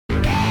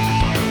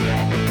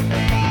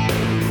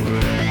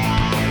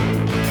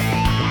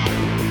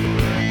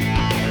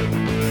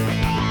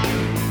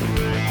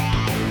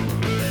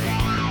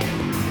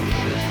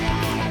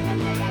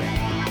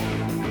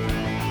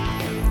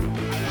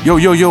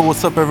Yo,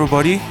 what's up,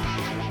 everybody?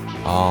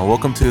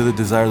 Welcome to the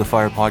Desire the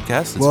Fire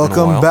podcast.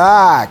 Welcome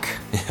back.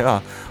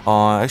 Yeah.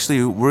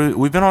 Actually,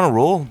 we've been on a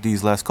roll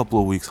these last couple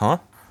of weeks, huh?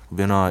 We've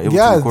been able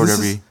to record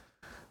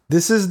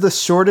This is the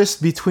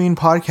shortest between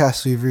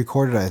podcasts we've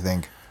recorded, I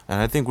think.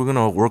 And I think we're going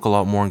to work a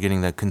lot more on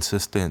getting that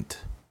consistent,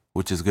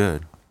 which is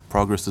good.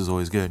 Progress is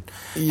always good.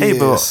 Yes. Hey,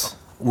 but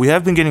we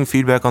have been getting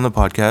feedback on the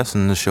podcast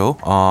and the show.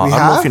 I don't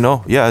know if you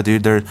know. Yeah,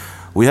 dude.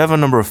 We have a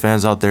number of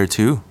fans out there,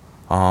 too,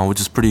 which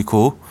is pretty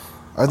cool.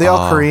 Are they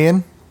all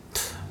Korean?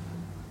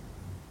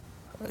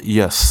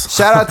 Yes.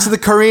 Shout out to the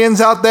Koreans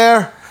out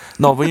there.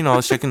 No, but I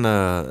was checking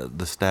the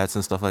stats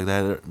and stuff like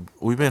that.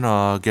 We've been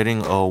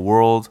getting a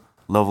world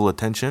level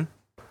attention.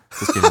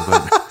 Just kidding,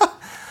 but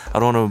I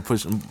don't want to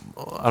push.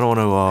 I don't want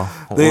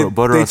to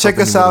butter. They check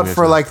us out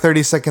for like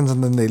 30 seconds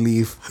and then they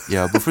leave.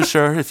 Yeah, but for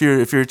sure, if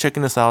you're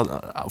checking us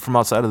out from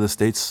outside of the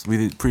States,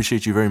 we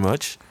appreciate you very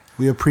much.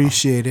 We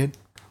appreciate it.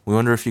 We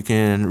wonder if you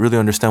can really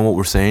understand what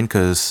we're saying,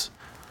 because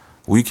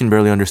we can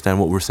barely understand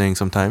what we're saying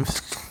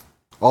sometimes.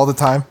 All the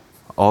time.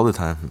 All the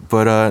time.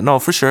 But no,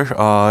 for sure.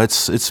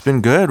 It's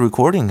been good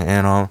recording,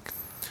 and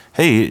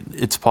hey,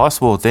 it's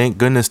possible. Thank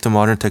goodness to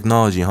modern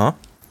technology, huh?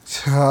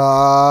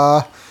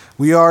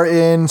 We are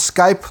in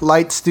Skype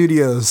Light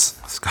Studios.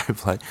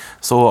 Skype Light.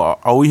 So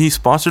are we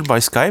sponsored by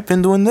Skype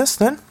in doing this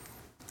then?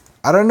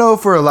 I don't know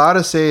if we're allowed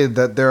to say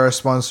that they're our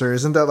sponsor.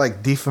 Isn't that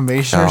like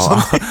defamation or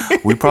something?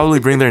 We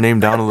probably bring their name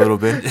down a little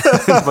bit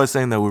by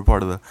saying that we're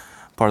part of the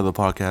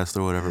podcast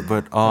or whatever.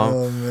 But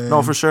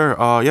no, for sure.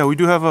 Yeah, we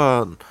do have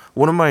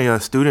one of my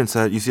students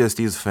at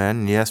UCSD is a fan,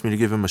 and he asked me to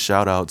give him a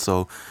shout out.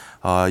 So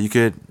you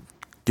could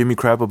give me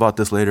crap about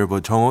this later,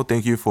 but Chongo,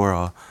 thank you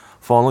for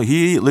following.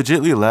 He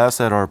legitimately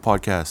laughs at our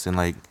podcast, and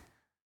like,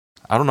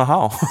 I don't know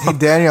how. Hey,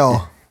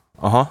 Daniel.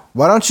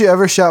 Why don't you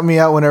ever shout me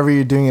out whenever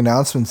you're doing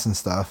announcements and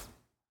stuff?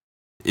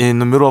 In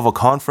the middle of a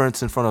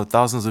conference in front of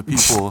thousands of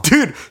people.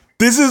 Dude,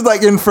 this is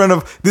like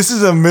this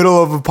is the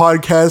middle of a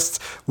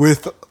podcast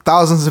with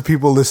thousands of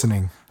people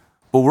listening.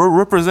 But we're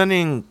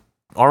representing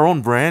our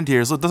own brand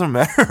here, so it doesn't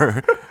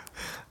matter.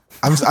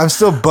 I'm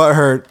still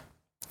butthurt.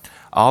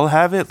 I'll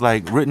have it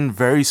like written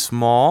very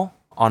small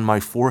on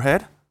my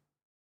forehead.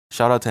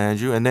 Shout out to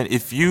Andrew. And then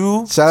if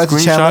you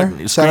screen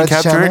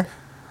capture it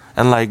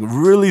and like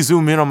really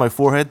zoom in on my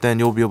forehead, then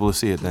you'll be able to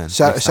see it then.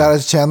 Shout out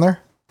to Chandler?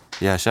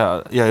 Yeah,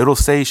 it'll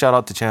say shout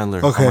out to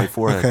Chandler on my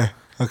forehead.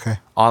 Okay.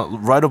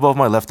 Right above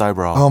my left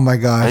eyebrow. Oh my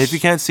gosh. And if you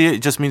can't see it,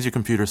 it just means your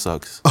computer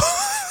sucks.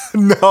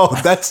 No,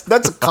 that's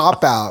a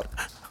cop out.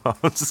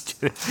 I'm just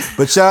kidding.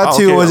 But shout out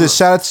to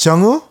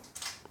Chungho?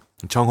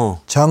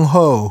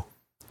 Chungho.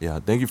 Yeah,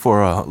 thank you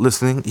for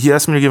listening. He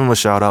asked me to give him a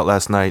shout out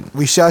last night.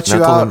 We shout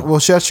you out. We'll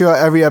shout you out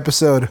every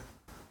episode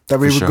that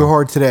we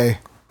record today.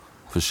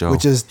 For sure.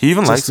 He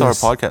even likes our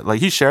podcast. Like,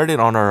 he shared it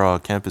on our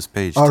campus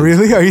page. Oh,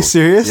 really? Are you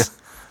serious?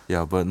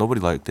 Yeah, but nobody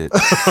liked it.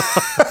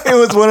 It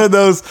was one of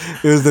those.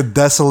 It was the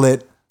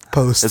desolate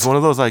post. It's one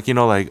of those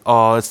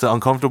it's the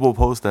uncomfortable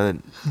post that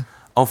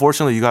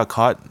unfortunately you got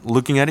caught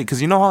looking at it,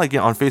 because you know how like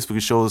on Facebook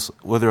it shows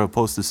whether a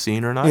post is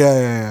seen or not.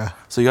 Yeah.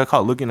 So you got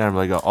caught looking at it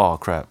like, oh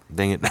crap,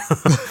 dang it.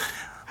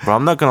 But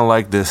I'm not gonna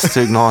like this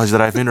to acknowledge that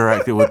I've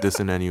interacted with this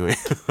in any way.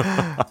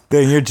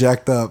 Dang, you're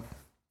jacked up.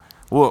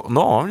 Well,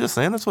 no, I'm just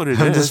saying that's what it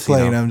is. I'm just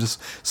playing.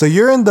 So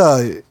you're in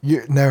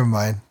never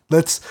mind.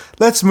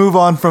 Let's move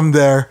on from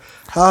there.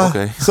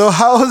 Okay. So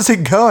how's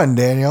it going,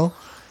 Daniel?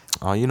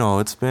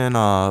 It's been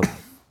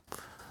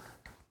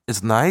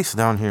it's nice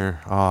down here.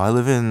 I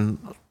live in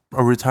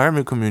a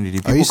retirement community.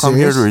 People come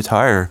here to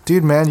retire.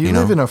 Dude, man, you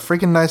live in a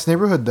freaking nice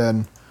neighborhood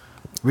then.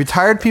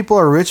 Retired people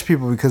are rich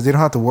people because they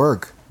don't have to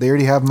work. They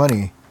already have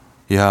money.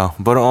 Yeah,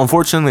 but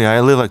unfortunately,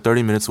 I live like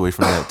 30 minutes away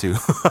from that too.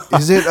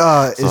 Is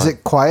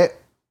it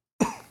quiet?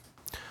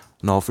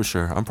 No, for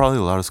sure. I'm probably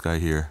the loudest guy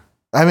here.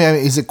 I mean,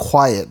 is it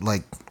quiet?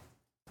 Like,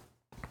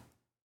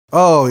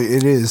 oh,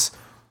 it is.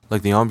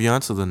 Like the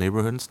ambiance of the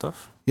neighborhood and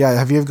stuff? Yeah,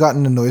 have you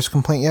gotten a noise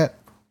complaint yet?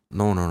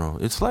 No.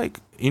 It's like,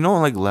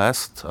 like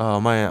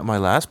my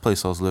last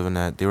place I was living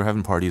at, they were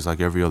having parties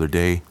like every other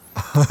day.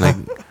 Like,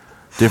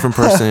 different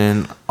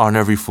person on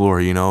every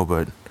floor,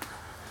 but...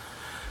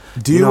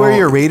 Do you wear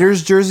your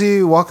Raiders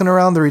jersey walking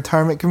around the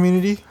retirement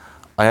community?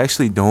 I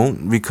actually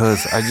don't,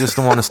 because I just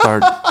don't want to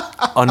start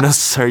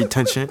unnecessary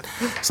tension.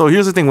 So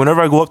here's the thing.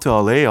 Whenever I go up to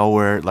LA, I'll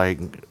wear it like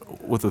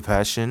with a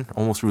passion,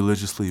 almost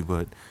religiously.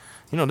 But,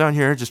 down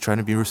here, just trying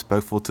to be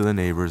respectful to the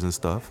neighbors and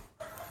stuff.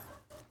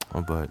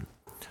 But,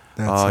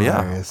 that's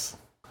hilarious.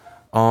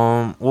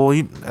 Well,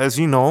 as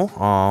you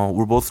know,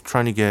 we're both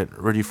trying to get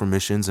ready for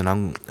missions, and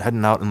I'm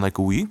heading out in like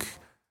a week.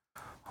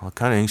 I'm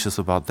kind of anxious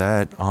about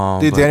that.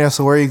 Dude, Daniel,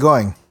 so where are you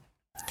going?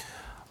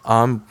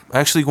 I'm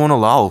actually going to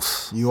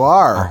Laos. You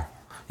are?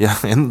 Yeah,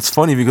 and it's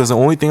funny because the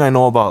only thing I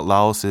know about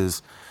Laos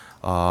is,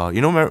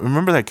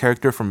 remember that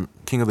character from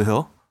King of the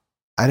Hill?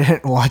 I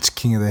didn't watch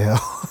King of the Hill.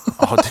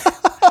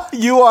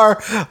 You are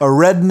a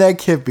redneck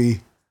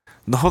hippie.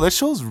 No, that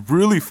show's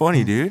really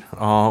funny, dude.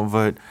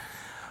 But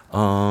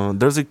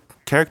there's a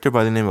character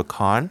by the name of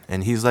Khan,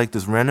 and he's like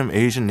this random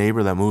Asian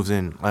neighbor that moves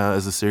in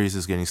as the series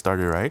is getting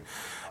started, right?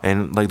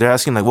 And like they're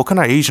asking like, what kind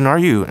of Asian are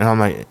you? And I'm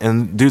like,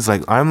 and dude's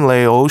like, I'm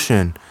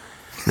Laotian.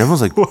 And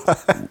everyone's like,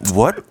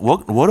 what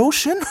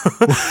ocean?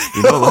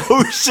 You know, like,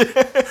 Ocean.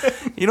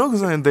 you know,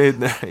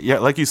 because yeah,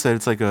 like you said,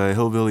 it's like a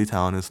hillbilly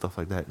town and stuff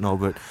like that. No,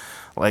 but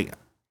like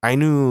I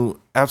knew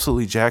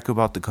absolutely jack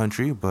about the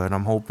country, but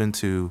I'm hoping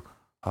to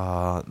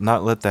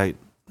not let that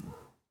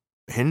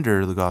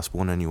hinder the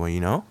gospel in any way.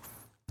 You know?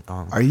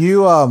 Are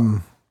you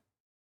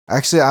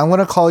Actually, I'm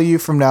gonna call you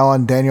from now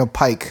on Daniel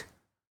Pike.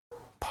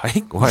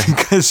 Pike? Why?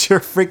 Because you're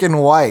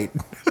freaking white.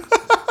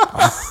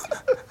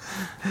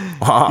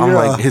 I'm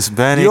like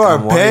Hispanic. You are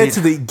I'm bad white.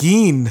 to the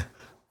geen.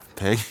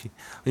 Peggy.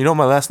 You know,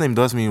 my last name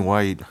does mean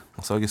white,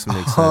 so I guess it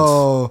makes sense.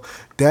 Oh,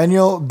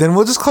 Daniel. Then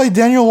we'll just call you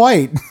Daniel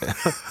White.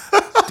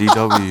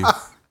 DW.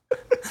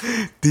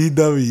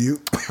 DW.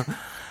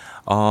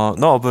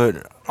 No,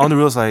 but on the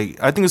real side,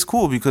 I think it's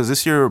cool because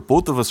this year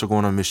both of us are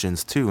going on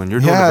missions too, and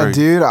you're doing a very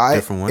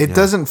different one. It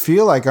doesn't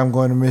feel like I'm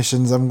going to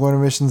missions. I'm going to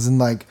missions in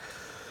like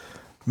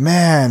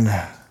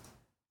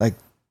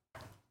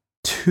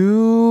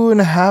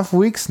 2.5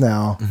 weeks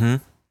now. Mm-hmm.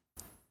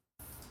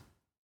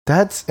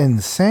 That's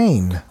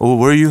insane. Oh,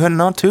 where are you heading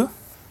out to?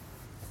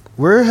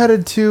 We're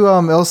headed to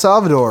El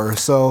Salvador,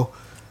 so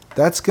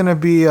that's gonna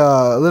be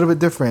a little bit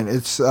different.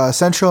 It's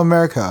Central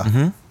America.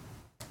 Mm-hmm.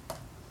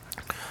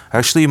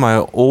 Actually,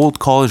 my old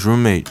college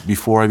roommate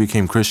before I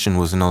became Christian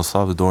was an El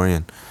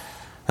Salvadorian,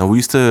 and we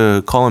used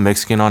to call him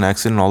Mexican on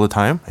accident all the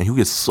time, and he would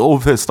get so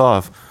pissed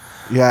off.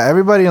 Yeah,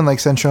 everybody in like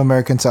Central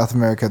America and South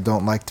America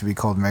don't like to be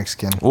called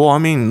Mexican. Well, I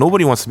mean,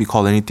 nobody wants to be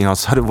called anything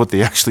outside of what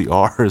they actually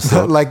are.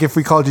 So. Like if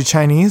we called you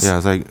Chinese? Yeah,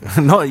 it's like,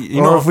 no,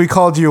 you know. Or if we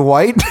called you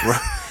white?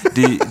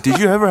 Did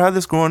you ever have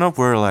this growing up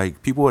where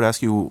like people would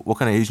ask you what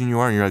kind of Asian you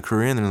are and you're like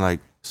Korean and they're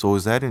like, so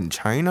is that in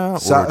China or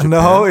Japan?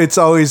 No, it's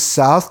always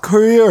South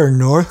Korea or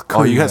North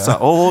Korea. Oh, you guys.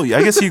 Oh,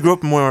 I guess you grew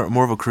up more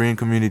of a Korean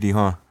community,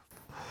 huh?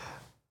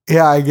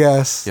 Yeah, I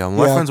guess. Yeah,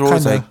 my friends were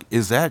always like,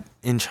 is that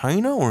in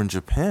China or in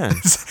Japan?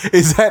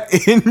 Is that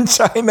in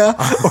China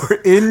or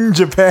in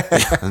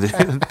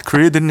Japan?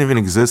 Korea didn't even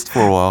exist for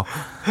a while.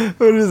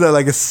 What is that,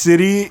 like a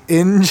city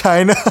in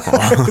China?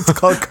 It's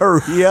called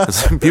Korea.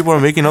 People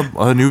are making up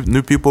a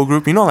new people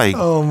group, you know, like.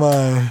 Oh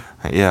my.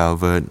 Yeah,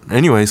 but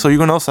anyway, so you're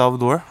going to El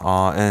Salvador,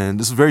 and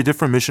this is a very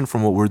different mission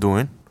from what we're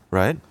doing,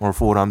 right? Or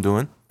for what I'm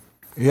doing.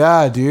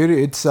 Yeah, dude,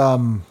 it's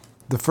the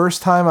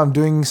first time I'm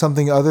doing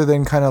something other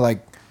than kind of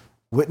like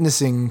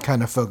witnessing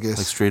kind of focus.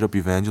 Like straight up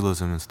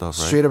evangelism and stuff,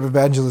 right? Straight up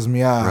evangelism,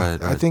 yeah.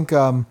 Right. I think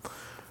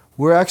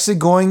we're actually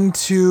going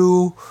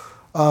to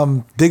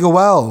dig a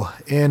well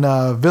in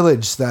a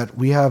village that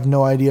we have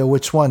no idea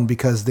which one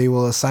because they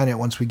will assign it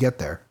once we get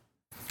there.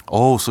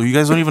 Oh, so you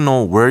guys don't even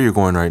know where you're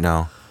going right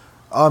now?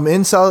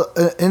 In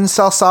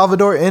El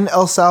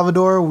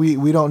Salvador,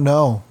 we don't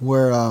know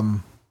where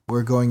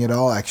we're going at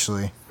all,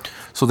 actually.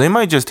 So they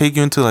might just take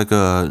you into like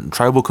a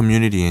tribal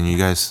community, and you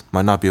guys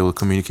might not be able to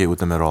communicate with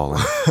them at all.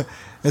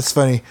 It's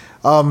funny.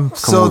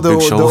 So the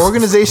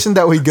organization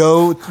that we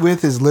go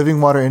with is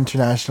Living Water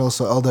International,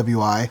 so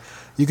LWI.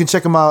 You can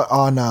check them out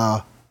on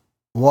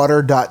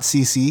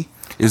water.cc.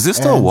 Is this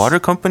the water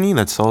company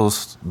that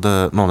sells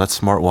No, that's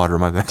Smart Water,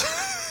 my bad.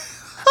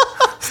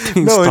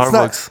 No,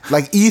 Starbucks. It's not.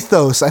 Like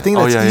Ethos. I think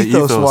that's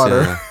Ethos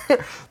Water. Yeah.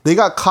 They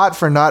got caught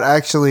for not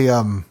actually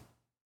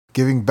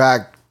giving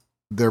back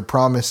their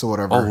promise or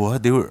whatever. Oh,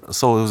 what?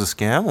 So it was a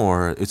scam,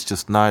 or it's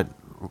just not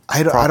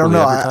I don't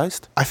know.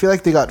 I feel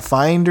like they got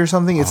fined or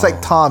something. It's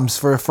like Tom's.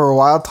 For a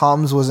while,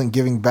 Tom's wasn't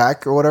giving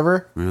back or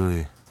whatever.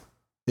 Really?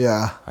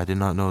 Yeah. I did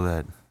not know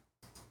that.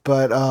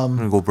 But I'm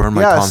gonna go burn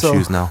my Tom's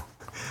shoes now.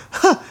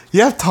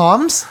 You have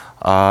Tom's?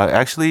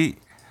 Actually,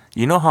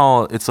 you know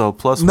how it's a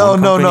plus no,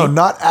 one company? No,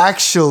 not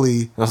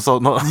actually. So,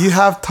 no. You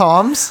have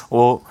Tom's?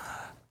 Well,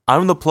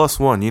 I'm the plus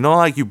one. You know,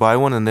 like you buy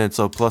one and then it's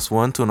a plus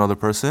one to another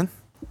person?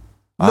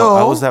 No.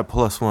 I was that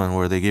plus one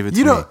where they gave it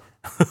to me.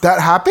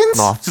 That happens?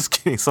 No, I'm just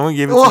kidding. Someone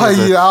gave it to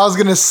me. I was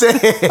going to say.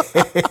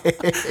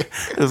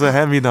 It was a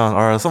hand-me-down.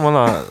 Or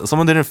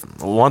someone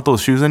didn't want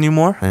those shoes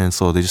anymore. And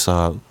so they just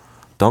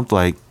dumped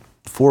like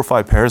 4 or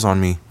 5 pairs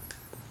on me.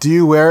 Do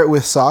you wear it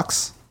with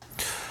socks?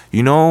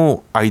 You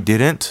know, I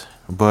didn't.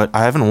 But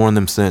I haven't worn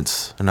them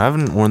since. And I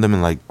haven't worn them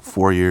in like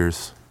 4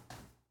 years.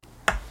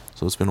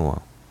 So it's been a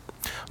while.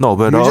 No,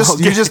 but...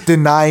 You're just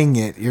denying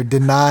it. You're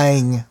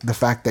denying the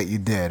fact that you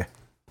did.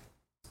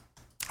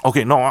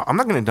 Okay, no, I'm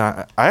not going to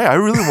die. I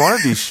really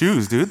wanted these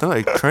shoes, dude. They're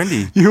like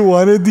trendy. You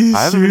wanted these shoes?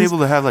 I haven't been able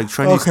to have like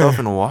trendy stuff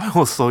in a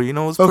while. So, you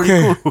know, it's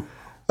pretty cool.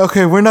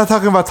 Okay, we're not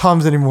talking about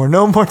Tom's anymore.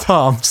 No more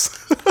Tom's.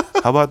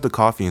 How about the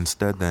coffee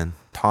instead then?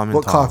 Tom and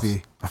Tom's. What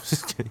coffee? I'm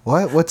just kidding.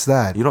 What? What's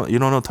that? You don't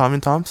know Tom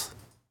and Tom's?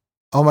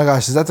 Oh my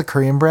gosh, is that the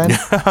Korean brand?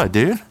 Yeah,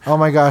 dude. Oh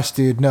my gosh,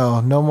 dude.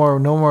 No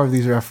more of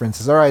these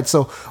references. All right,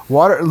 so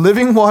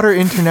Living Water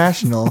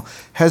International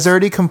has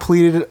already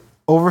completed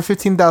over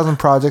 15,000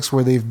 projects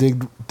where they've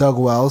dug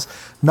wells.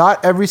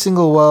 Not every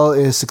single well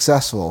is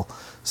successful.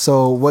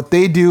 So what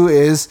they do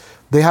is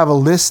they have a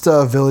list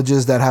of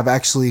villages that have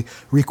actually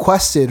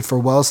requested for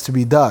wells to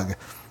be dug.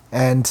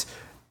 And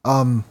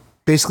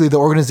basically the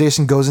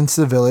organization goes into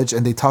the village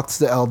and they talk to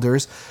the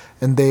elders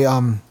and they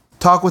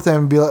talk with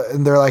them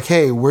and they're like,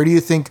 hey, where do you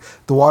think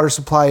the water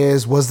supply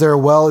is? Was there a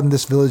well in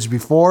this village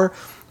before?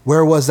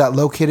 Where was that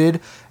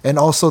located? And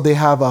also they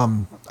have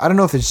I don't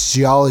know if it's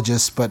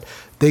geologists, but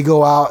they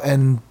go out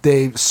and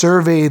they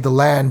survey the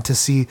land to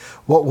see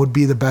what would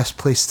be the best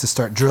place to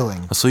start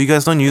drilling. So you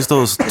guys don't use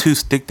those 2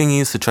 stick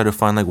thingies to try to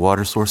find like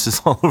water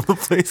sources all over the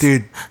place?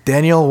 Dude,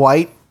 Daniel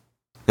White,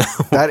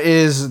 that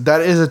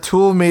is a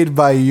tool made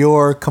by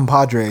your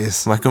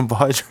compadres. My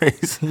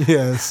compadres.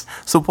 Yes.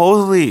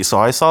 Supposedly, so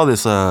I saw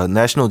this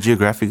National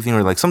Geographic thing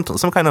or like some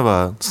kind of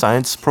a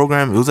science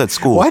program. It was at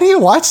school. Why do you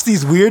watch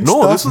these weird stuff,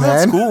 man? No, this was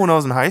at school when I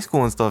was in high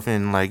school and stuff,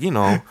 and like, you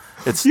know,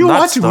 it's you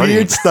not watch studying.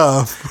 Weird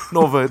stuff.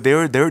 No, but they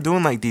were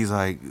doing like these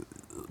like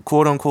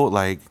quote unquote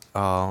like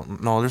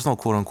no, there's no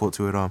quote unquote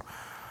to it.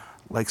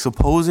 Like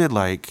supposed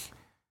like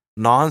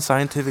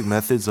non-scientific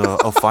methods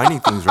of finding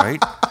things, right?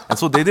 And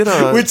so they did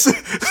a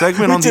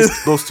segment on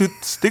those 2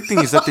 stick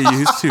thingies that they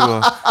used to.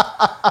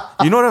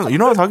 You know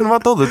what I'm talking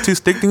about though? The 2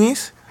 stick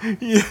thingies.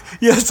 Yeah,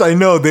 yes, I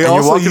know. They and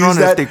also use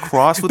that. If they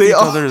cross with each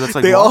other, that's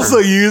like they water. also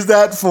use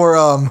that for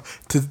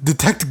to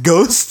detect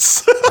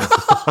ghosts.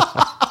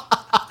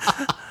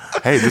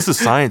 Hey, this is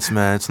science,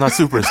 man. It's not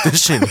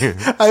superstition here.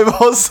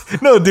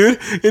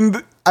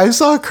 I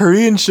saw a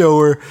Korean show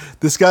where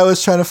this guy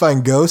was trying to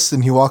find ghosts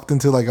and he walked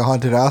into like a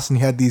haunted house and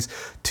he had these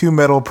 2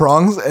 metal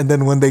prongs, and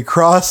then when they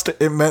crossed,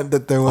 it meant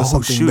that there was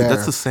something there.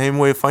 That's the same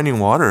way of finding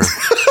water.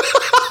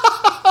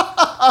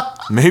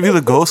 Maybe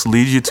the ghost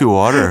leads you to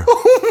water.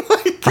 Oh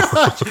my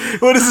gosh.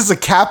 What is this, a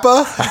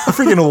Kappa? A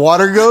freaking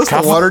water ghost?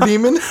 Kappa? A water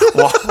demon?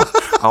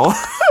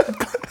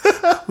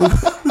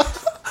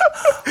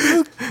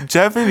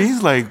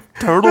 Japanese like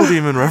turtle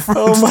demon reference.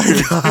 Oh my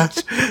gosh,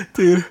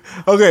 dude.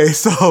 Okay,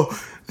 so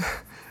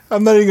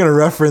I'm not even gonna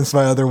reference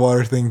my other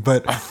water thing,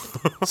 but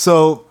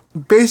so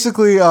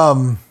basically,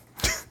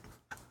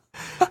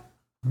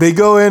 they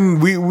go in.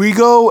 We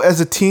go as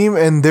a team,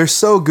 and they're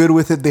so good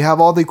with it. They have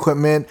all the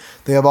equipment.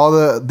 They have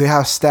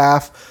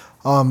staff,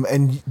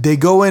 and they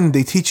go in.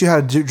 They teach you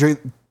how to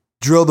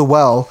drill the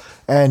well,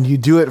 and you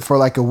do it for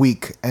like a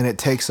week, and it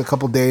takes a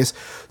couple days.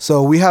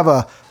 So we have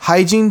a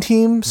hygiene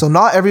team. So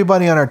not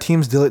everybody on our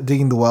team's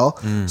digging the well.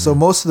 Mm-hmm. So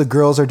most of the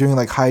girls are doing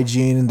like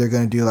hygiene, and they're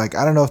going to do like,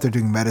 I don't know if they're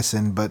doing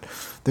medicine, but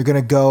they're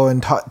going to go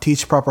and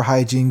teach proper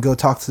hygiene, go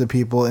talk to the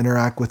people,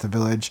 interact with the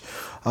village.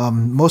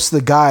 Most of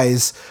the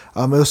guys,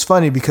 it was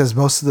funny because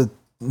most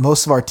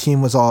of our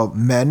team was all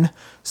men.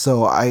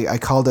 So I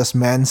called us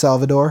Man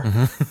Salvador,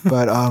 mm-hmm.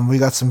 but we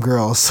got some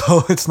girls,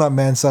 so it's not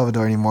Man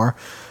Salvador anymore.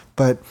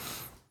 But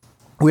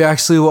we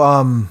actually,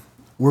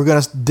 we're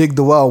going to dig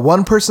the well.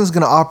 One person's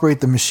going to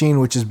operate the machine,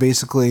 which is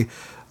basically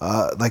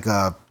like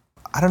I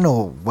don't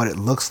know what it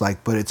looks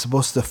like, but it's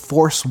supposed to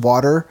force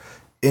water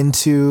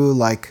into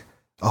like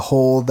a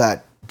hole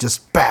that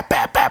just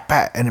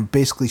bat, and it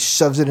basically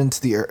shoves it into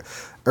the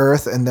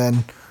earth, and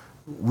then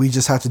we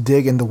just have to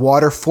dig, and the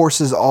water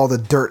forces all the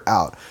dirt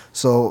out.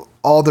 So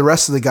all the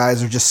rest of the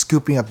guys are just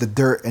scooping up the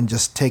dirt and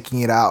just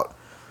taking it out.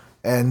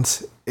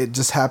 And it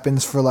just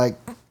happens for like,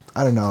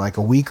 I don't know, like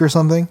a week or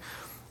something.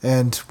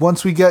 And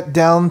once we get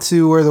down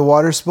to where the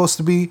water's supposed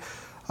to be,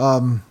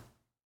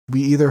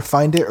 we either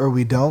find it or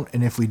we don't.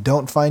 And if we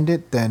don't find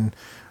it, then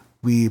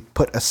we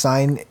put a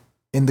sign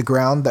in the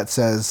ground that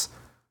says,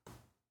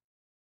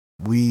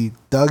 we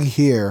dug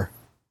here,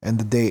 and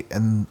the date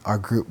and our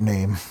group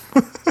name.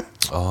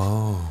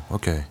 Oh,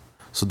 okay.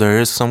 So there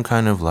is some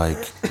kind of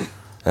like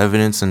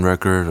evidence and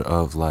record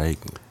of like,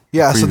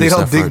 yeah, so they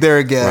don't dig there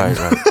again.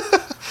 Right.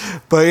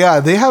 But yeah,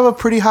 they have a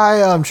pretty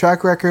high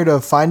track record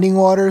of finding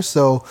water,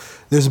 so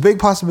there's a big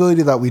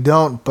possibility that we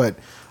don't, but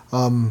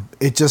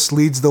it just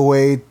leads the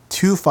way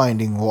to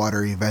finding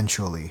water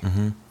eventually.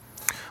 Mm-hmm.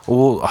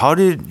 Well, how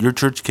did your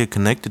church get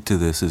connected to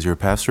this? Is your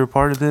pastor a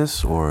part of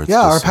this, or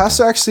yeah, our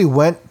pastor actually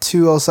went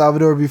to El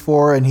Salvador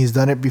before, and he's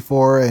done it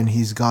before, and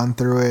he's gone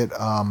through it,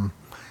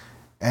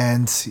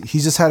 and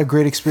he's just had a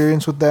great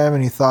experience with them,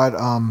 and he thought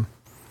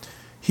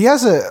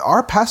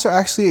our pastor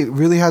actually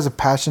really has a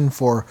passion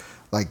for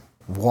like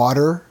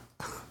water,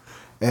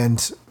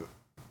 and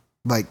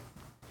like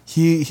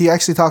he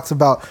actually talks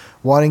about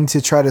wanting to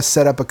try to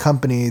set up a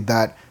company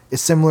that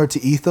is similar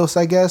to Ethos,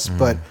 I guess,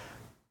 but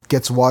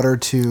gets water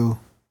to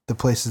the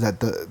places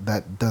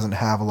that doesn't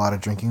have a lot of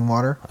drinking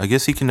water. I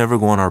guess he can never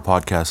go on our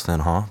podcast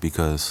then, huh?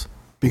 Because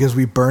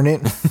we burn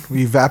it,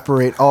 we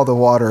evaporate all the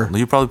water.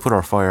 You probably put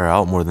our fire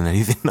out more than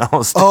anything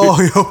else. Dude.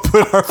 Oh, you'll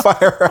put our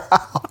fire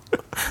out.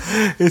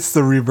 It's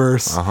the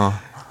reverse.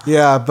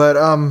 Yeah, but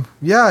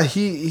yeah,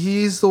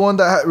 he's the one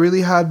that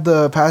really had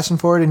the passion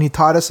for it, and he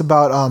taught us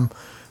about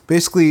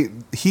basically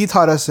he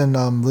taught us in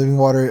Living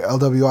Water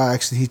LWI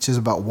actually teaches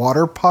about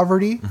water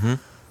poverty,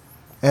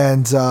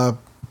 and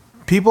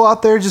people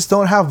out there just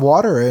don't have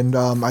water, and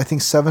I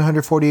think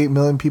 748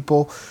 million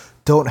people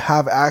don't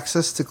have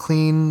access to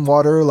clean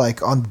water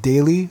like on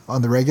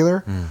the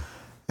regular.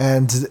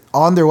 And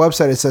on their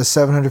website it says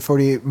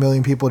 748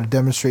 million people to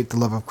demonstrate the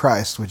love of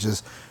Christ, which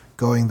is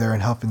going there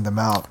and helping them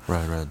out.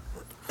 Right.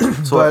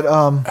 So, but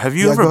have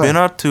you ever been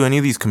out to any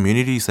of these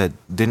communities that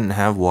didn't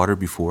have water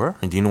before?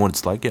 And do you know what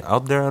it's like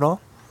out there at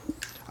all?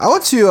 I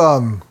went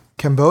to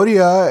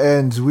Cambodia,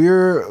 and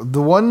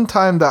the one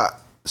time that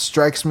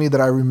strikes me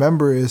that I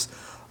remember is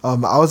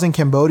I was in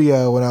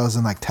Cambodia when I was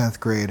in like 10th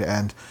grade,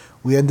 and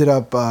we ended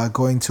up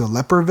going to a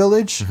leper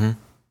village. Mm-hmm.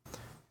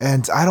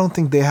 And I don't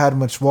think they had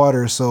much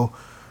water, so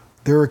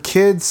there were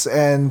kids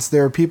and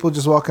there were people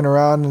just walking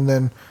around, and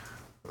then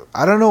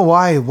I don't know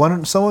why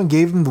someone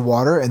gave them the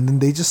water, and then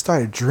they just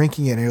started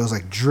drinking it, and it was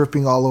like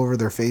dripping all over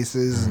their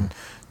faces and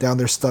down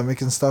their stomach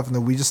and stuff. And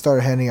then we just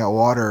started handing out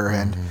water,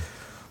 and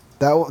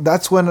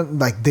that's when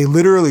like they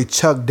literally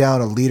chugged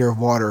down a liter of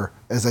water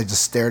as I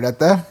just stared at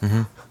them,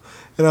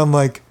 and I'm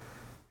like,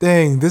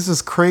 "Dang, this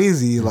is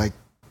crazy!" Like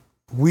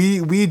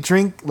we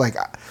drink like.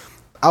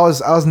 I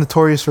was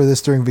notorious for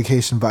this during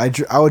vacation,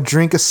 but I would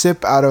drink a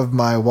sip out of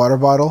my water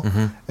bottle,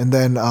 and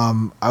then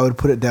I would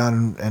put it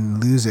down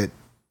and lose it,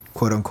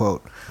 quote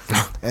unquote.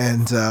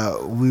 And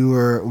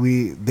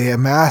they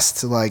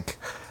amassed like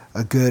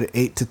a good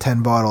 8 to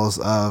 10 bottles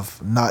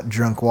of not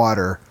drunk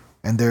water,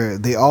 and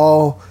they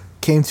all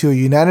came to a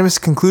unanimous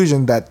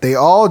conclusion that they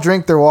all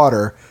drank their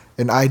water,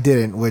 and I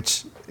didn't,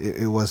 which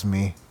it was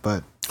me.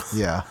 But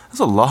yeah, that's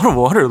a lot of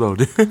water though,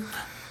 dude.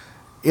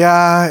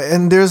 Yeah,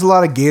 and there's a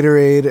lot of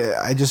Gatorade.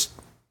 I just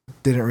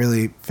didn't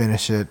really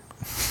finish it.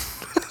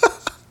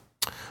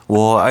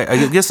 Well,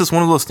 I guess it's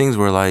one of those things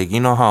where, like, you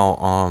know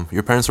how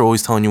your parents are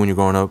always telling you when you're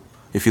growing up,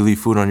 if you leave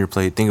food on your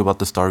plate, think about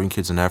the starving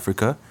kids in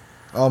Africa.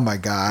 Oh my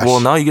gosh. Well,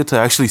 now you get to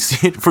actually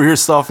see it for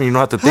yourself, and you don't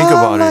have to think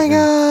about it. Oh my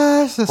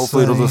gosh, that's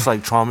hopefully funny. It'll just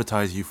like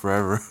traumatize you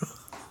forever.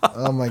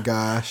 Oh my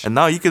gosh. And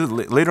now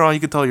later on you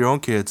could tell your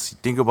own kids,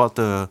 think about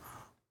the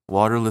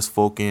waterless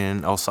folk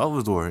in El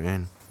Salvador,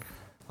 and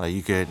like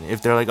you could,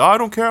 if they're like, oh, I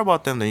don't care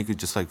about them, then you could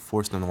just like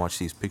force them to watch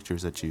these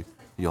pictures that you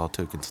all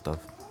took and stuff.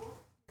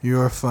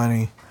 You're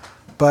funny.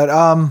 But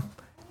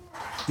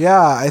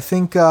yeah, I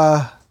think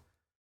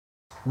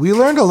we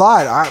learned a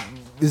lot.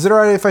 Is it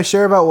alright if I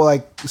share about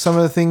like some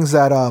of the things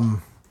that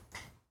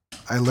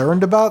I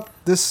learned about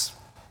this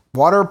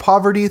water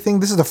poverty thing?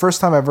 This is the first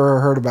time I've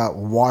ever heard about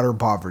water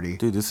poverty.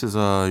 Dude, this is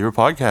your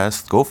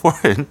podcast. Go for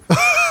it.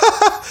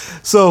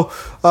 So,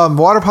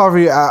 water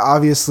poverty,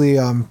 obviously,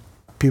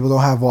 people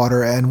don't have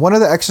water. And one of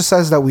the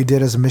exercises that we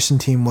did as a mission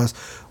team was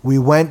we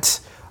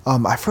went,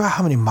 I forgot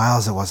how many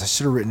miles it was. I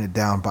should have written it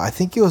down, but I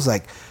think it was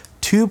like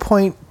 2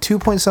 point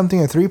something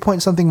or 3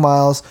 point something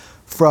miles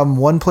from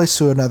one place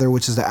to another,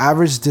 which is the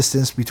average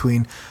distance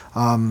between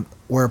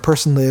where a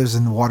person lives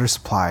and the water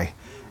supply.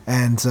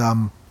 And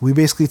we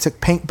basically took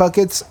paint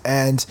buckets,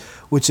 and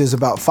which is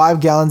about 5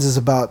 gallons is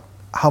about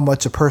how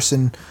much a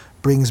person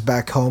brings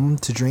back home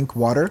to drink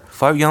water.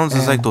 5 gallons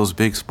is like those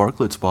big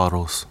Sparklets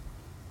bottles.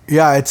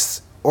 Yeah, I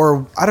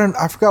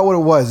forgot what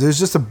it was. It was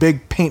just a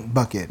big paint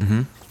bucket.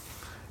 Mm-hmm.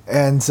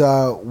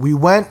 And we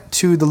went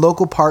to the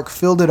local park,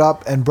 filled it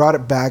up, and brought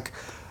it back.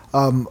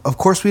 Of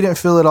course, we didn't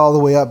fill it all the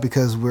way up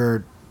because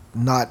we're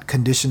not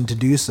conditioned to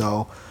do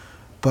so.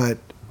 But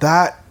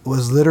that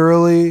was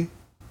literally,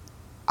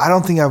 I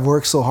don't think I've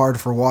worked so hard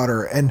for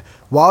water. And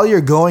while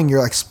you're going,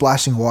 you're like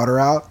splashing water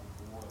out,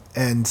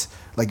 and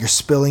like you're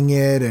spilling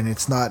it, and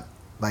it's not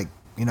like,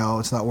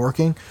 it's not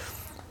working.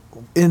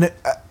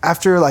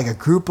 After like a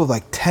group of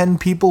like 10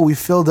 people, we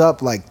filled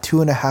up like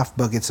 2.5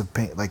 buckets of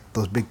paint, like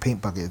those big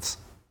paint buckets.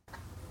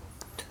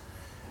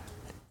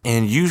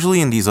 And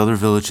usually in these other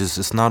villages,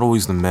 it's not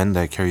always the men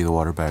that carry the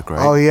water back, right?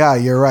 Oh yeah,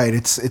 you're right.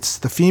 It's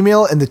the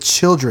female and the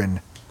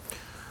children.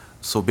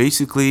 So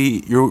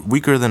basically, you're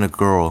weaker than a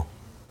girl.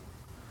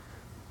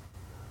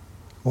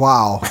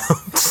 Wow.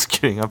 Just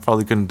kidding. I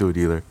probably couldn't do it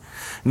either.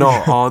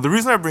 No, the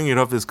reason I bring it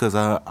up is because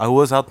I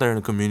was out there in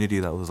a community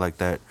that was like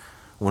that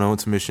when I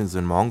went to missions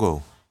in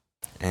Mongo,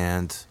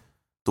 and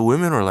the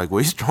women are like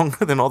way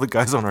stronger than all the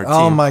guys on our team.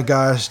 Oh my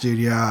gosh, dude!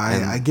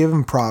 Yeah, I give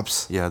them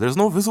props. Yeah, there's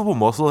no visible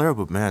muscle there,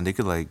 but man, they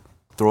could like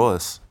throw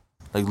us.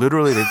 Like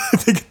literally,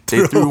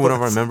 they threw one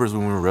of our members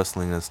when we were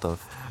wrestling and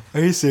stuff.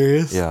 Are you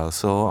serious? Yeah.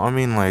 So I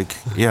mean, like,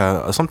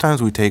 yeah.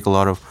 Sometimes we take a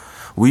lot of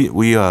we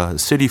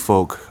city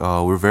folk.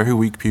 We're very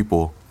weak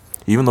people.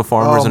 Even the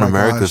farmers in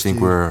America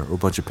think we're a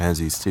bunch of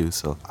pansies too.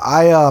 So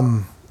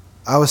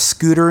I was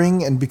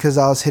scootering, and because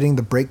I was hitting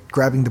the brake,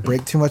 grabbing the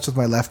brake too much with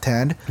my left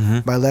hand,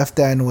 my left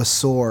hand was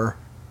sore.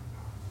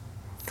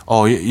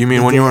 Oh, you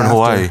mean when you were in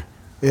Hawaii?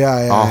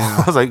 Yeah.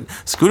 I was like,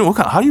 scooting,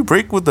 how do you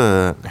brake with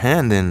the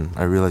hand? And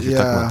I realized you're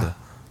talking about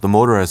the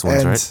motorized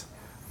ones, right?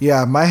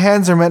 Yeah, my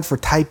hands are meant for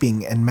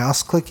typing and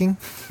mouse clicking.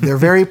 They're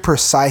very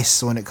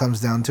precise when it comes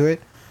down to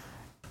it.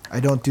 I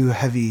don't do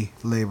heavy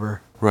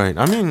labor. Right.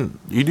 I mean,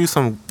 you do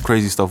some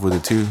crazy stuff with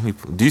it too.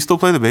 Do you still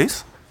play the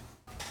bass?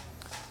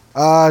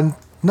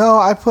 No,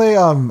 I play.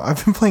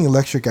 I've been playing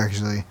electric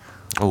actually.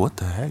 Oh, what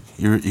the heck?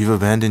 You've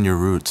abandoned your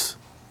roots.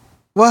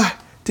 What,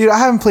 dude? I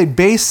haven't played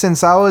bass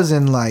since I was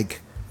in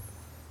like.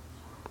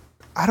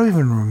 I don't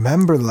even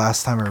remember the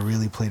last time I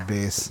really played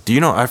bass. Do you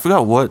know? I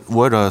forgot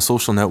what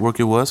social network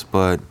it was,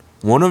 but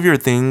one of your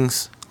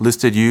things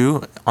listed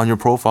you on your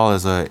profile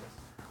as a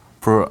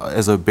for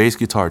as a bass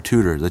guitar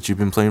tutor that you've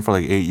been playing for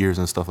like 8 years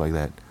and stuff like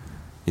that.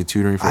 You're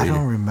tutoring for 8 years. I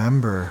don't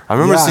remember. I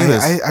remember seeing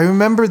this. I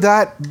remember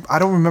that. I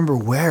don't remember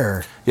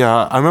where.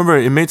 Yeah, I remember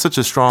it made such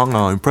a strong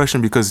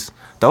impression because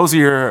that was the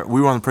year we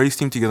were on the praise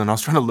team together and I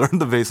was trying to learn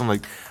the bass. I'm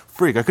like,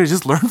 freak, I could have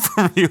just learned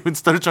from you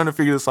instead of trying to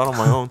figure this out on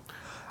my own.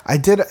 I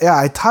did. Yeah,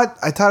 I taught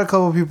a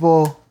couple of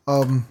people.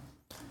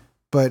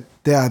 But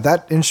yeah,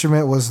 that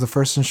instrument was the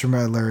first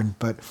instrument I learned.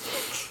 But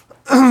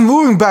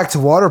moving back to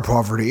water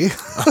poverty.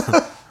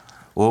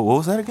 Well, what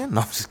was that again?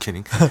 No, I'm just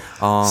kidding.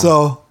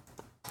 So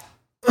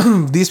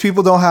these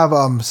people don't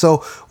have.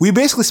 So we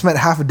basically spent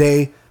half a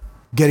day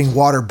getting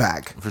water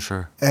back. For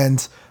sure.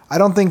 And I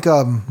don't think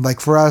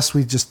like for us,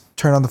 we just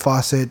turn on the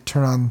faucet,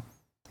 turn on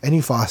any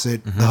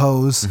faucet, the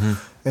hose,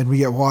 and we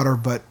get water.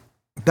 But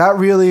that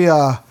really,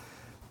 the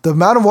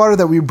amount of water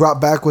that we brought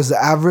back was the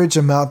average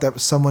amount that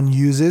someone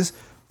uses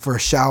for a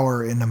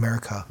shower in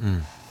America.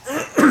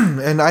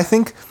 And I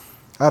think,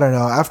 I don't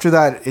know, after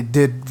that, it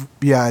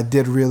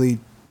did really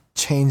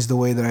change the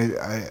way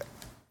that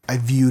I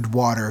viewed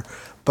water.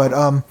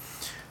 But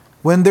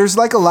when there's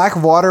like a lack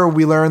of water,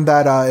 we learned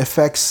that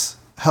affects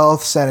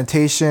health,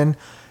 sanitation,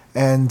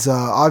 and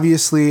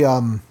obviously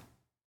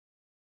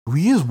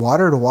we use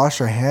water to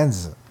wash our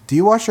hands. Do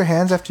you wash your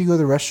hands after you go to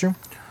the restroom?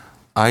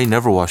 I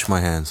never wash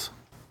my hands.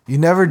 You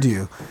never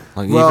do.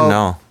 Like even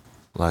now.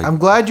 Like I'm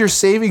glad you're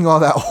saving all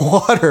that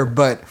water,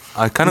 but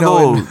I kind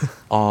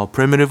of go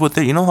primitive with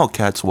it. You know how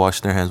cats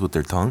wash their hands with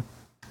their tongue?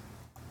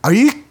 Are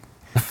you?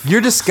 You're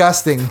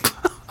disgusting.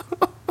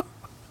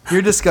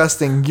 You're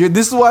disgusting.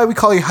 This is why we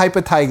call you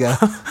Hypotaiga.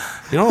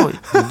 You know,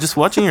 just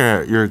watching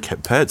your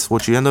pets,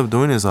 what you end up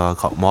doing is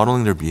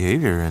modeling their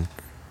behavior. And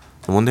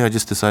one day I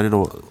just decided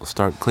to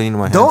start cleaning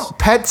my hands. Don't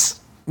pets.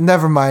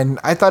 Never mind.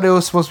 I thought it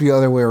was supposed to be the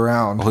other way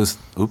around.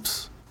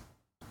 Oops.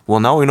 Well,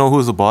 now we know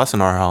who's the boss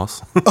in our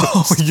house.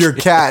 Oh, your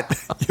cat.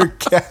 Your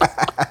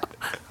cat.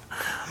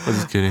 I'm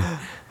just kidding.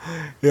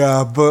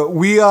 Yeah, but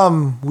we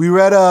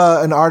read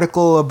an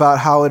article about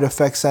how it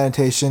affects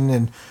sanitation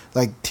and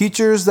like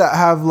teachers that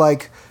have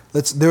like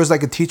there was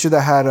like a teacher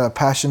that had a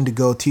passion to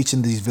go teach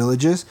in these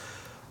villages,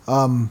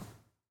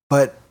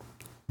 but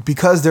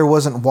because there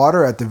wasn't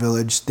water at the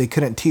village, they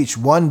couldn't teach.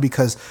 One,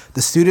 because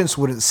the students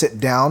wouldn't sit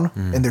down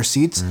in their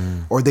seats,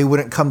 or they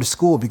wouldn't come to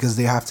school because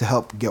they have to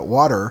help get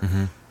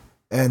water.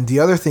 And the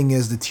other thing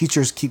is the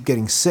teachers keep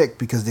getting sick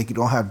because they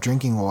don't have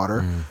drinking water.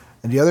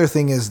 And the other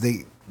thing is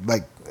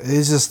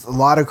it's just a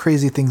lot of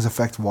crazy things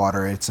affect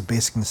water. It's a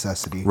basic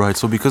necessity. Right.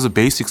 So because the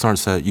basics aren't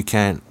set, you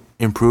can't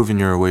improve in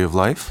your way of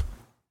life.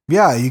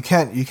 Yeah, you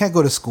can't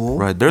go to school.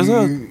 Right. There's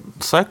a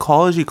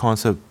psychology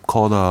concept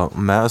called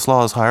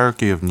Maslow's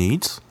hierarchy of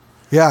needs.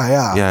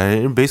 Yeah. Yeah,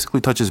 it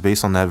basically touches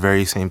base on that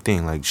very same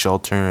thing, like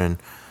shelter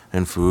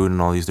and food and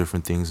all these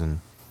different things. And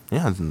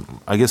yeah,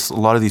 I guess a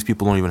lot of these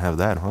people don't even have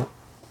that, huh?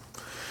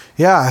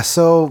 Yeah,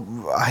 so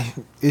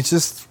it's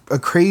just a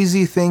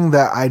crazy thing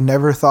that I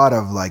never thought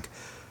of. Like,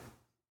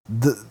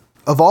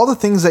 of all the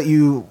things that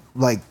you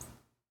like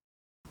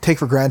take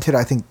for granted,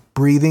 I think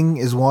breathing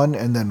is one,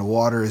 and then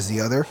water is the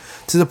other.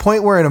 To the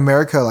point where in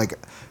America, like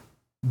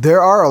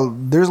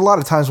there's a lot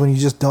of times when you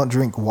just don't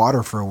drink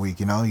water for a week.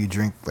 You know, you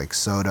drink like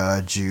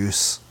soda,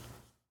 juice,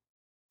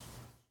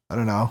 I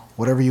don't know,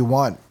 whatever you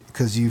want,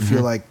 because you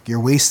feel like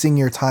you're wasting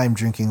your time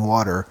drinking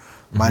water.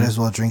 Might as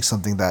well drink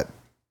something that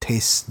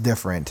tastes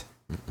different.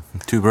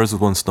 Two birds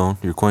with one stone.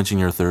 You're quenching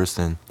your thirst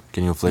and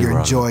getting a flavor. You're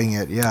enjoying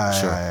it.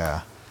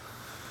 Yeah.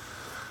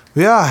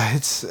 Yeah,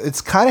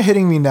 it's kind of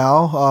hitting me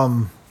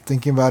now.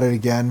 Thinking about it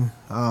again.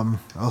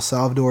 El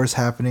Salvador is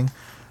happening.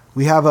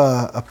 We have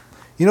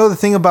the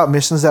thing about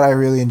missions that I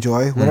really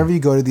enjoy. Whenever you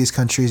go to these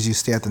countries, you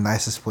stay at the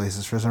nicest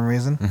places for some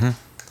reason.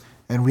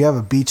 And we have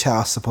a beach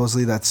house.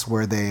 Supposedly that's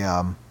where they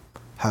have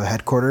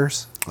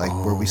headquarters, like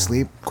where we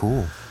sleep.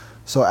 Cool.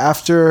 So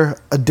after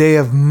a day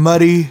of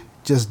muddy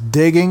just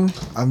digging,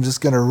 I'm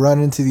just going to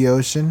run into the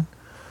ocean,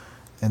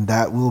 and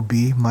that will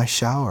be my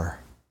shower.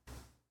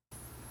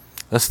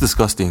 That's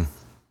disgusting.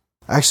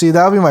 Actually,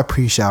 that'll be my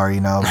pre-shower, but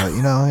you know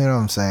what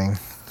I'm saying.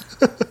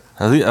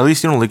 At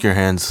least you don't lick your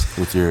hands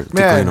with to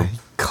clean them.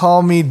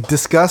 Call me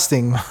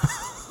disgusting.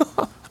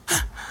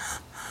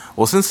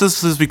 Well, since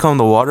this has become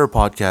the water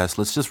podcast,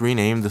 let's just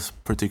rename this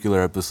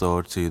particular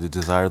episode to the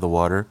Desire the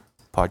Water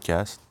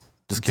podcast.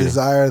 Just kidding.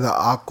 Desire the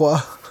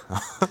Aqua.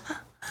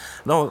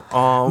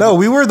 No,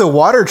 we were the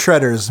Water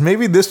Treaders.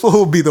 Maybe this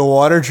will be the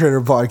Water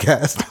Treader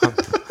podcast.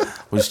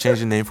 We'll just change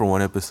the name for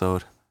one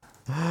episode.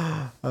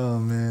 Oh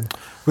man,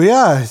 but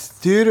yeah,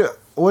 dude,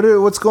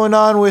 what's going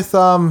on with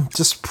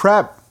just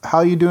prep?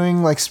 How you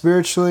doing, like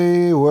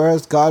spiritually? Where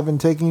has God been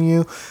taking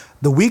you?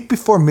 The week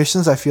before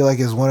missions, I feel like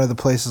is one of the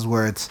places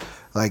where it's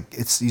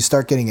you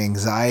start getting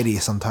anxiety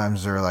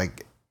sometimes, or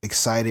like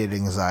excited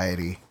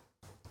anxiety.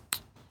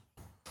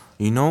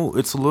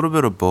 It's a little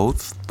bit of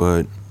both,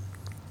 but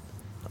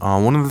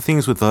one of the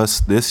things with us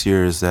this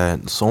year is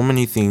that so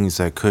many things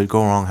that could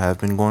go wrong have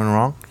been going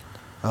wrong.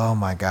 Oh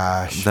my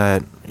gosh.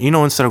 That,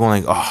 instead of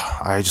going like, oh,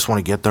 I just want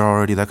to get there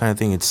already, that kind of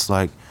thing, it's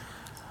like,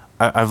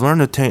 I've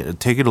learned to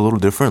take it a little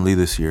differently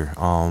this year.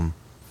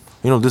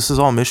 this is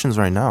all missions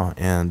right now,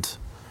 and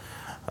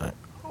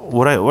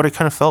what I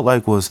kind of felt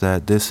like was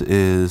that this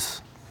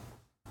is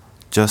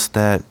just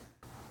that.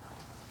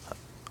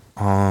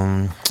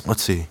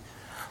 Let's see.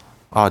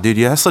 Oh, dude,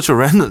 you asked such a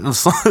random.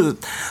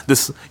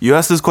 You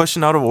asked this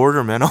question out of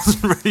order, man. I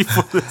wasn't ready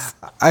for this.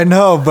 I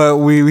know, but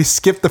we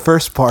skipped the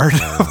first part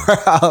of our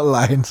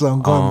outline, so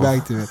I'm going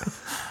back to it.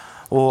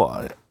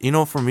 Well,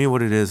 for me,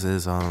 what it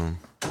is I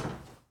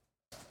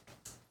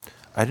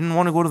didn't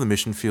want to go to the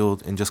mission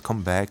field and just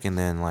come back and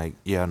then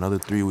another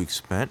 3 weeks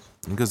spent,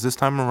 because this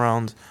time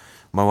around,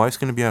 my wife's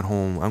gonna be at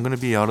home. I'm gonna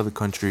be out of the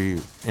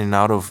country and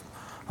out of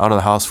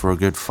the house for a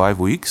good 5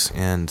 weeks,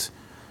 and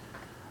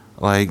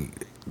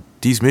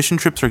these mission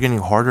trips are getting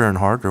harder and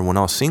harder. When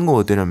I was single,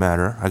 it didn't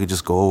matter. I could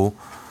just go,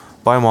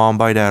 bye mom,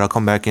 bye dad, I'll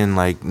come back in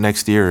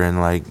next year, and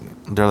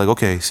they're like,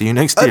 okay, see you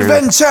next year.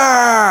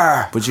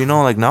 Adventure! But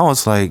now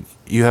it's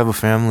you have a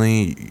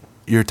family,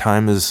 your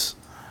time it's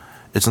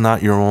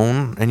not your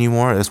own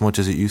anymore as much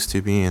as it used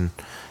to be, and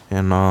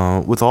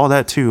with all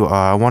that too,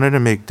 I wanted to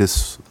make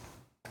this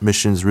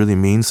missions really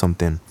mean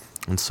something.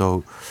 And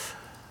so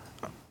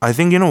I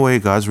think in a way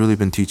God's really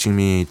been teaching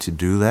me to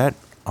do that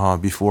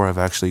before I've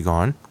actually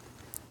gone.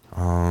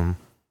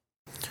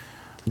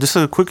 Just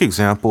a quick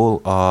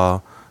example,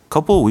 a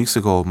couple of weeks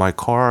ago my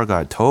car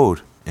got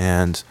towed,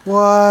 and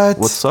what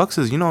sucks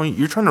is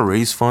you're trying to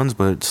raise funds,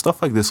 but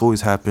stuff like this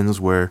always happens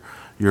where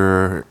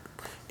your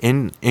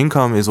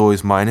income is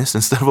always minus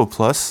instead of a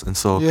plus, and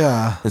so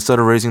instead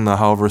of raising the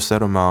however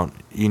set amount,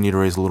 you need to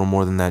raise a little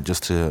more than that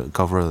just to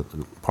cover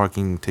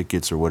parking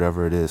tickets or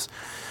whatever it is.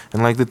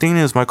 And the thing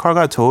is, my car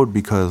got towed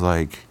because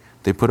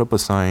they put up a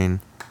sign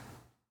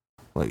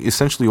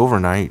essentially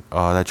overnight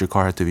that your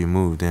car had to be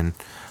moved, and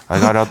I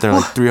got out there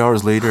 3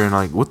 hours later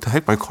and what the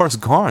heck, my car's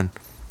gone.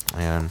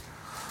 And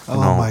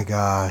my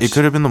gosh, it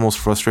could have been the most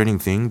frustrating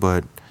thing,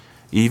 but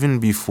even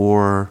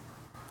before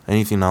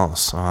anything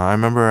else, I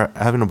remember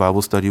having a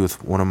Bible study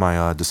with one of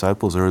my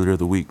disciples earlier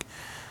the week,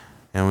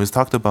 and we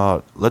talked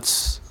about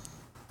let's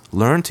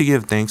learn to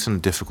give thanks in a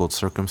difficult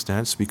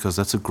circumstance, because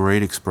that's a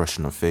great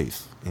expression of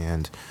faith.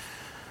 And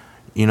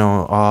it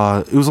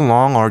was a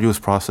long, arduous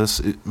process.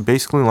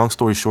 Basically, long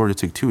story short, it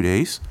took 2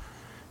 days,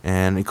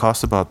 and it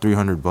cost about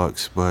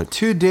 $300. But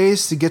 2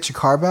 days to get your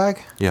car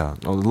back? Yeah,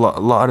 a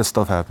lot of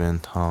stuff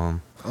happened.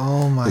 Oh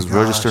my gosh. It was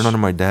registered under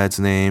my dad's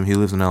name. He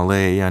lives in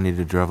LA. I needed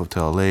to drive up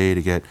to LA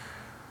to get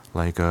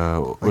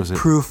what was it?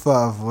 Proof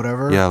of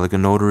whatever? Yeah, a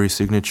notary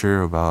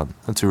signature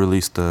to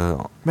release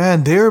the...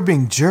 Man, they were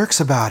being jerks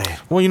about it.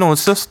 Well,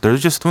 it's just, they're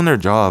just doing their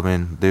job,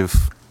 and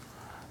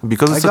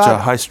because it's such a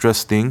high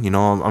stress thing,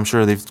 I'm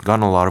sure they've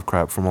gotten a lot of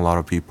crap from a lot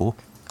of people.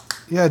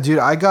 Yeah, dude,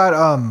 I got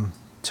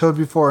towed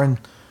before, and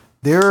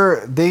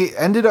they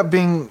ended up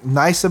being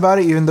nice about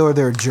it, even though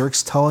they were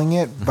jerks towing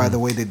it by the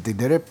way they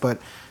did it.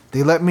 But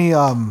they let me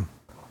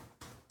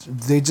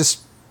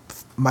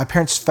my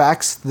parents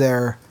faxed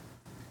their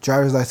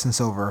driver's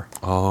license over.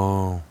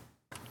 Oh,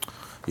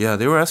 yeah,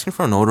 they were asking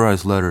for a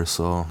notarized letter,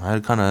 so I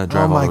had to kind of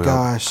drive all the way. Oh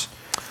my gosh,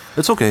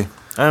 it's okay.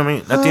 I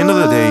mean, at the end of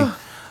the day,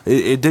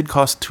 it did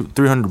cost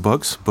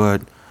 $300,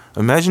 but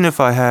imagine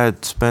if I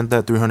had spent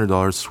that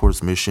 $300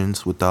 towards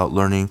missions without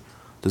learning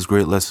this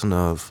great lesson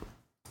of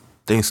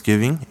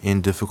Thanksgiving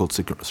in difficult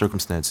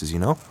circumstances,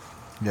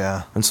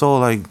 Yeah. And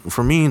so,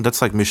 for me,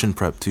 that's mission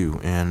prep too,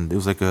 and it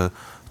was a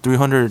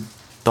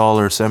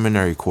 $300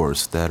 seminary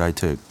course that I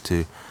took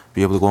to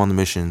be able to go on the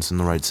missions in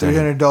the right setting.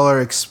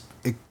 $300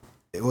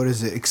 what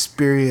is it?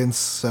 Experience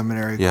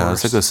seminary course. Yeah,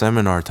 it's a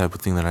seminar type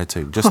of thing that I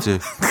take just to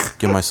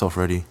get myself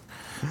ready.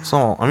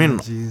 So, I mean,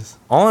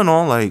 all in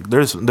all,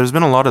 there's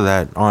been a lot of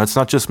that. It's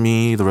not just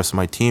me. The rest of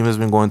my team has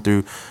been going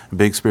through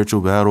big spiritual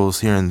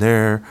battles here and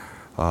there.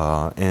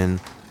 And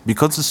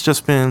because it's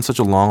just been such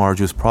a long,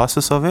 arduous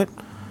process of it,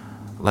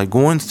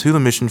 going to the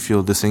mission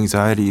field, this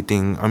anxiety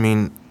thing, I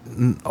mean,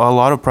 a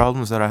lot of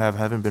problems that I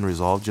haven't been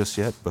resolved just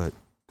yet, but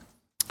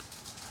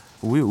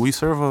we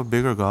serve a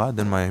bigger God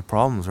than my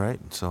problems, right?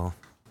 So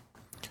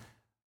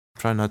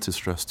try not to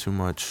stress too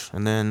much.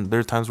 And then there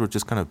are times where it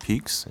just kind of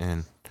peaks,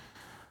 and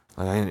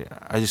I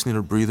just need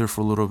a breather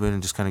for a little bit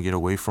and just kind of get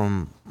away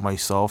from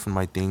myself and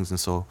my things. And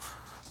so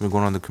I've been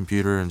going on the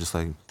computer and just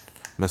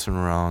messing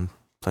around,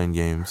 playing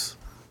games.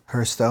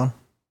 Hearthstone?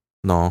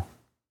 No.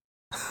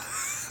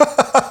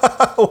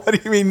 What do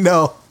you mean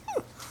no?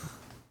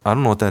 I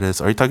don't know what that is.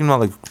 Are you talking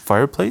about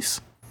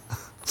Fireplace?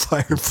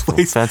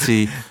 Fireplace?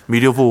 Fancy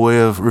medieval way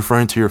of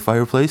referring to your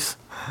fireplace?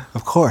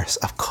 Of course.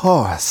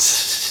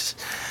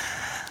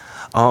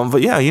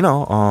 But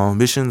yeah,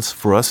 missions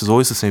for us is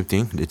always the same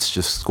thing. It's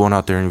just going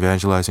out there and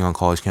evangelizing on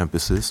college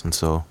campuses. And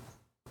so,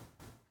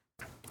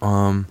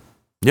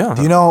 yeah.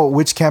 Do you know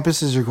which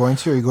campuses you're going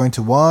to? Are you going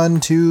to 1,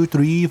 2,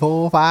 3,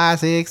 4, 5,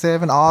 6,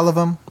 7, all of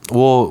them?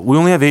 Well, we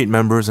only have 8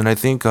 members, and I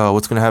think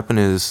what's going to happen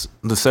is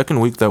the second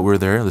week that we're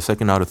there, the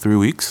second out of 3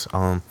 weeks,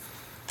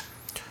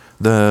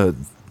 the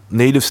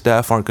native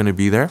staff aren't going to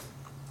be there.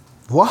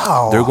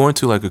 Wow. They're going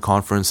to like a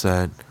conference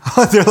that.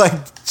 They're like,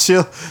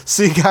 chill.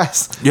 See you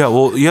guys. Yeah,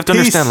 well, you have to Peace.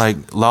 understand,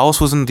 like, Laos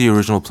wasn't the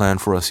original plan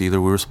for us either.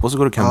 We were supposed to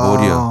go to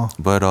Cambodia, Oh.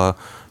 but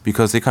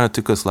because they kind of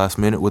took us last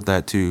minute with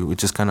that too, it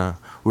just kind of,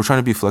 we're trying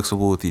to be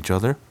flexible with each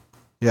other.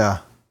 Yeah.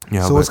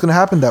 Yeah. So what's going to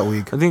happen that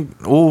week? I think,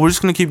 well, we're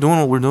just going to keep doing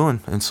what we're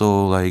doing. And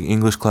so, like,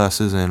 English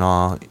classes and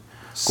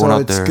So going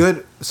out it's there.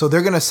 good. So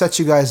they're going to set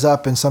you guys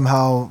up and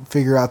somehow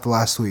figure out the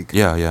last week.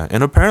 Yeah, yeah.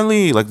 And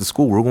apparently, like, the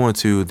school we're going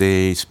to,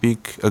 they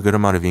speak a good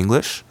amount of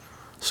English.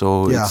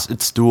 So Yeah.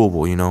 it's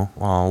doable, you know.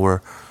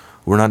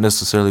 We're not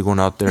necessarily going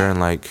out there and,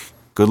 like,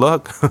 good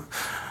luck.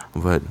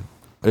 But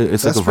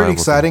it's That's like a pretty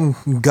viable thing.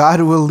 exciting.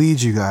 God will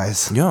lead you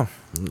guys. Yeah,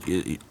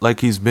 like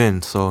he's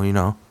been. So you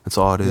know, it's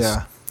all it is.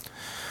 Yeah.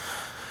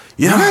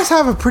 Yeah. You guys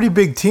have a pretty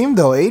big team,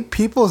 though. 8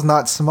 people is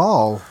not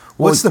small.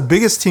 What's the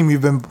biggest team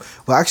you've been?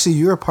 Well, actually,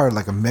 you were part of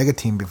like a mega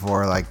team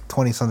before, like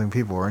 20-something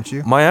people, weren't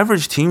you? My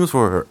average teams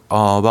were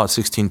about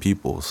 16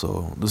 people.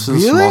 So this is a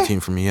Really? small team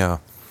for me. Yeah.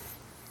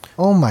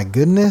 Oh my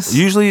goodness.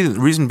 Usually, the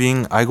reason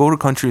being, I go to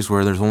countries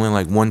where there's only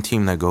like one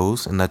team that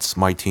goes, and that's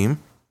my team.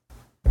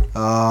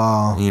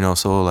 Oh, You know,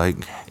 so like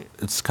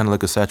it's kind of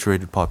like a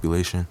saturated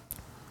population.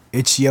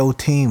 it's your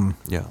team.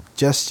 Yeah.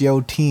 Just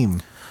your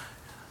team.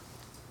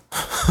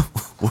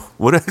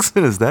 What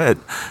accent is that?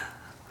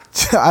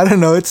 I don't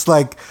know. It's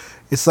like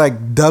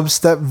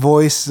dubstep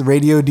voice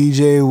radio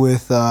DJ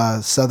with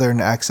southern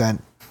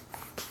accent.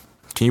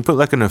 Can you put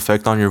like an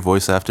effect on your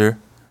voice after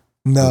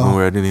when No,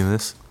 we're editing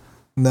this?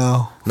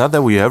 no. Not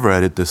that we ever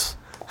edit this.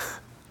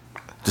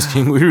 Just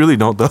kidding. We really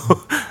don't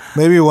though.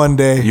 Maybe one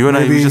day. You and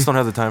I, maybe, we just don't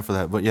have the time for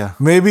that. But yeah,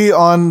 maybe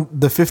on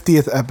the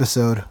 50th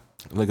episode,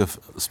 like a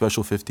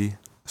special 50.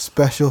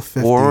 special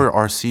 50, Or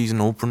our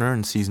season opener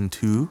in season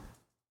 2.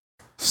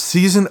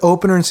 season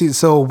opener and season.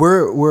 So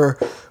we're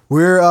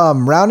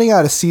rounding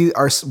out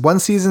our one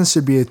season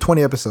should be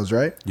 20 episodes,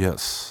 right?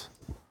 Yes.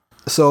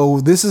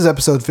 So this is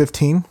episode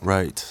 15.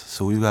 Right.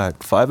 So we've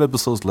got 5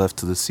 episodes left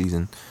to this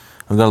season.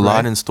 We've got a lot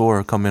Right. in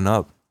store coming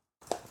up.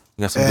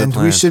 We got some good And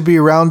plans. we should be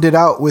rounded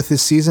out with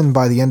this season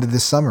by the end of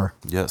this summer.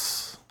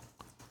 Yes.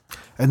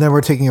 And then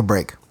we're taking a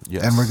break.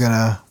 Yes. And we're going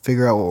to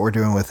figure out what we're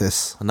doing with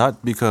this.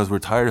 Not because we're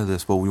tired of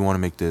this, but we want to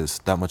make this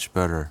that much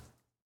better.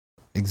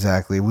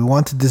 Exactly. We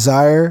want to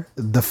desire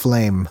the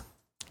flame.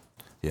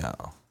 Yeah.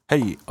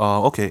 Hey,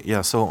 okay,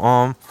 yeah, so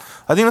I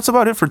think that's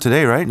about it for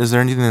today, right? Is there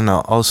anything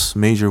else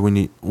major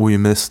we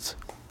missed?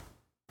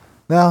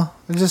 No,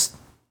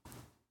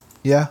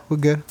 yeah, we're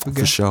good. We're For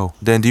good. sure.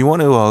 Then do you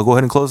want to go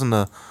ahead and close in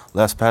the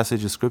last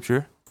passage of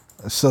scripture?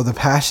 So the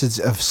passage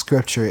of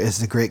scripture is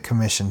the Great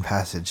Commission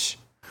passage.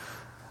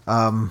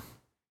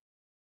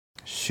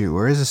 Shoot,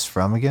 where is this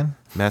from again?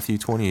 Matthew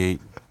 28,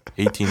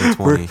 18 to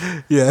 20.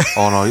 Yeah,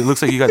 Oh no, it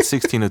looks like you got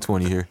 16 to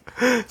 20 here.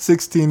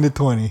 16 to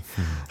 20.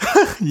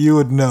 You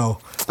would know.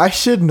 I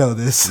should know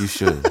this. You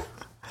should.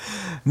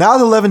 Now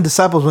the 11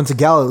 disciples went to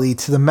Galilee,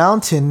 to the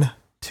mountain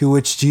to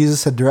which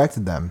Jesus had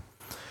directed them.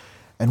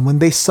 And when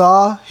they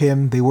saw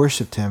him, they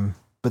worshipped him,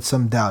 but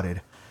some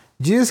doubted.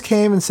 Jesus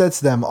came and said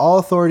to them, "All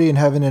authority in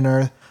heaven and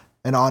earth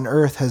and on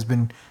earth has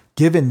been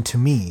given to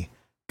me.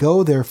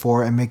 Go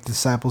therefore and make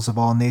disciples of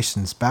all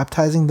nations,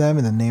 baptizing them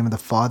in the name of the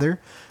Father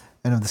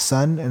and of the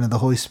Son and of the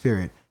Holy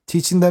Spirit,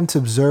 teaching them to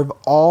observe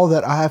all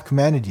that I have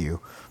commanded you.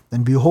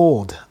 And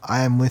behold,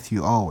 I am with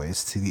you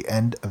always to the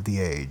end of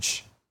the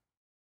age."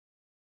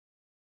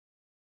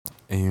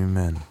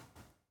 Amen.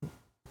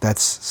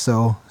 That's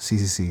so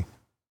CCC.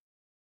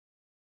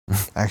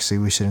 Actually,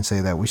 we shouldn't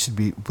say that. We should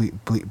be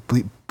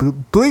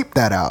bleep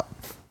that out.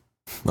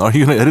 Are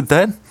you going to edit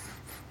that?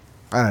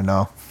 I don't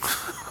know.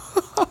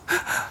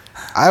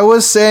 I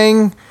was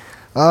saying,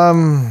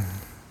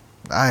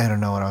 I don't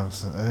know what I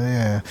was.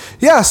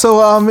 Yeah.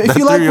 So, if That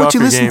you like threw you what off you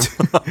your listen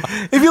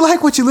to, if you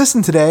like what you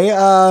listen today,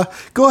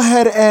 go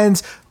ahead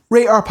and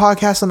rate our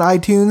podcast on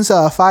iTunes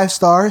 5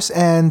 stars,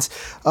 and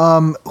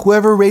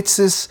whoever rates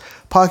this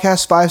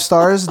podcast 5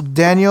 stars,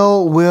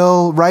 Daniel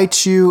will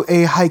write you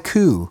a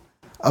haiku.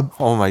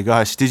 Oh my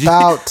gosh. Did you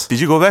About did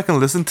you go back and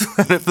listen to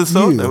that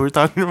episode you. that we're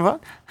talking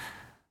about?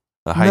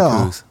 The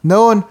haikus.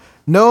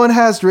 No one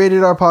has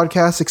rated our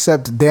podcast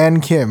except Dan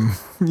Kim.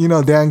 You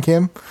know Dan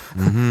Kim?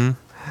 Mm-hmm.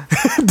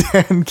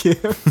 Dan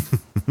Kim.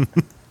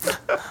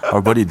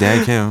 Our buddy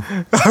Dan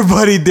Kim. Our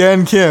buddy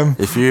Dan Kim.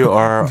 If you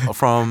are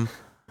from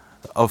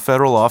a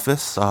federal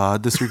office,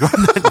 disregard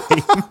that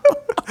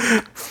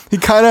name. He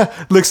kind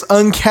of looks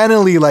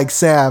uncannily like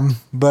Sam,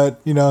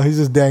 but he's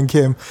just Dan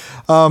Kim.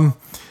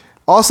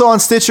 Also on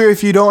Stitcher,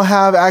 if you don't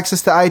have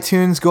access to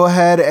iTunes, go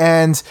ahead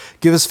and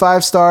give us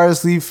 5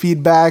 stars, leave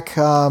feedback.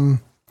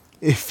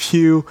 If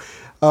you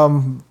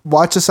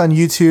watch us on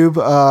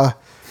YouTube,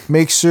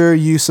 make sure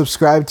you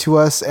subscribe to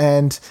us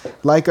and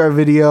like our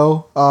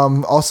video.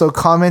 Also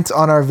comment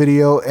on our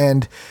video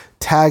and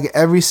tag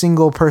every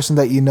single person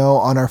that you know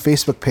on our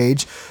Facebook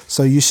page.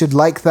 So you should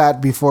like that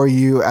before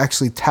you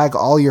actually tag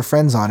all your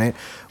friends on it.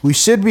 We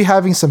should be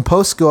having some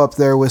posts go up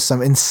there with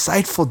some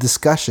insightful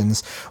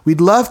discussions.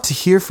 We'd love to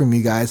hear from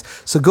you guys.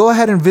 So go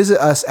ahead and visit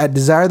us at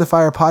Desire the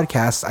Fire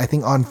Podcast, I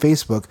think on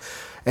Facebook.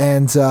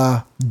 and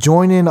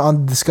join in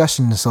on the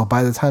discussion. So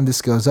by the time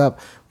this goes up,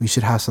 we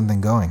should have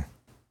something going.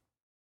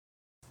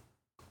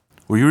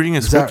 Were you reading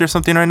a script or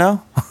something right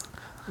now?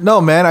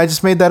 No, man. I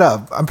just made that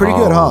up. I'm pretty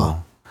good, huh?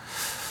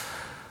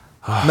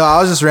 No,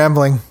 I was just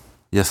rambling.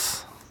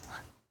 Yes.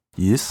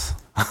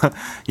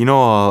 You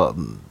know,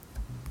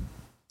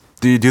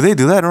 do they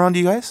do that around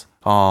you guys?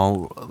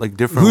 Like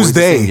different Who's ways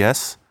they? to say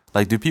yes?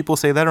 Like, do people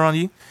say that around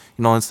you?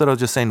 You know, instead of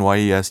just saying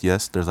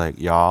yes, there's like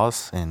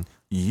yas and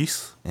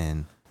yes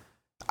and.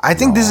 I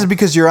think this is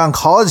because you're on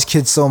College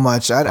Kids so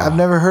much. I've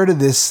never heard of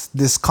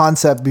this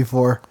concept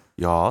before.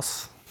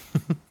 Yas.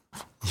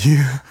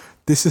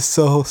 This is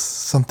so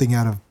something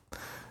out of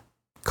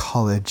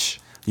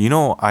college. You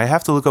know, I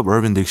have to look up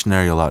Urban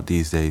Dictionary a lot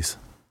these days.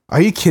 Are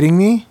you kidding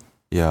me?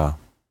 Yeah.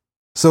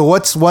 So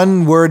what's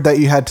one word that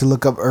you had to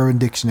look up Urban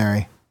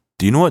Dictionary?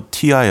 Do you know what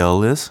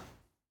TIL is?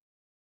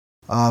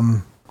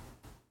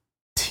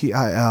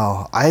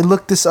 TIL. I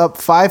looked this up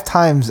 5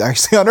 times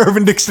actually on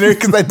Urban Dictionary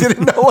because I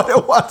didn't know what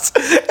it was.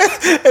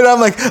 And I'm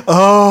like,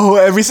 oh,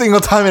 every single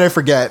time and I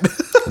forget.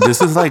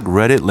 This is like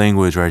Reddit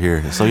language right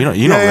here. So you know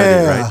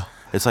Reddit, right?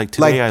 It's like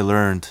today I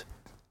learned.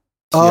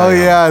 Oh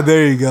yeah,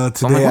 there you go.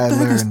 Today I'm like, what the I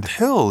learned. heck is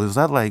till? Is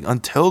that like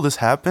until this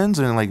happens?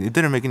 And like it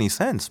didn't make any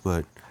sense,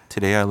 but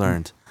today I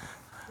learned.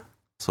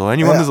 So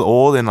anyone who's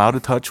old and out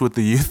of touch with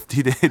the youth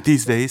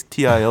these days,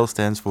 TIL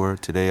stands for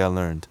Today I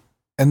Learned.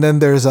 And then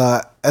there's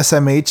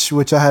SMH,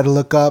 which I had to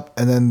look up,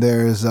 and then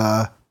there's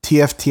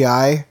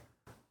TFTI.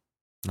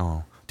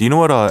 Oh, do you know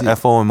what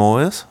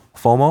FOMO is?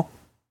 FOMO.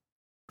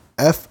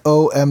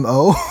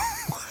 FOMO.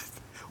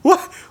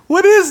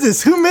 What is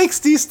this? Who makes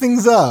these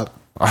things up?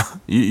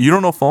 You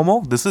don't know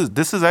FOMO?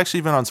 This is actually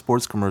even on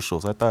sports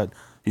commercials. I thought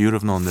you'd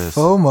have known this.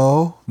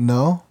 FOMO,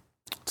 no.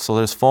 So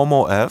there's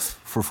FOMO F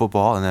for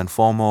football, and then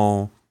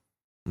FOMO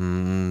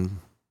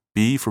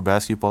B for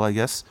basketball, I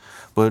guess.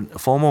 But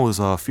FOMO is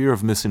fear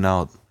of missing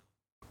out.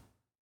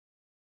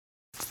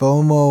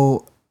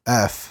 FOMO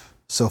F.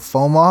 So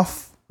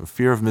FOMOF?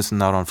 Fear of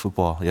missing out on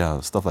football. Yeah,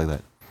 stuff like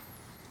that.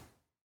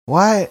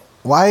 Why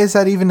is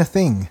that even a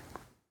thing?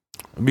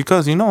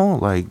 Because, you know,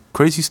 like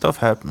crazy stuff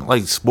happen.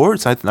 Like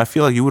sports, I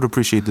feel like you would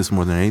appreciate this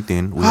more than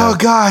anything.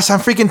 Gosh, I'm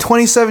freaking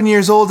 27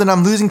 years old and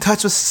I'm losing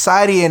touch with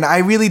society and I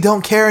really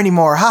don't care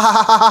anymore. Ha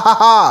ha ha ha ha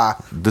ha.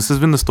 This has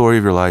been the story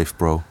of your life,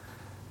 bro.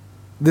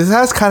 This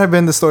has kind of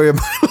been the story of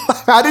my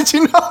life. How did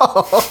you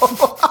know?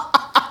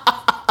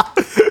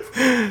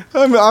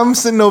 I'm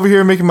sitting over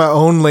here making my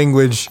own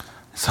language.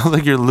 Sounds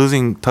like you're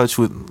losing touch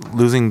with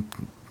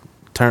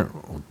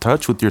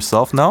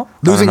yourself now.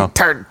 Losing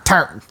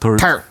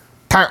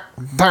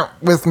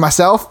with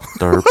myself.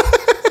 Derp.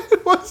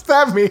 What's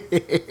that mean?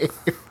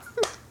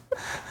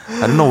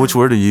 I don't know which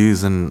word to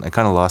use, and I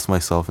kind of lost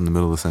myself in the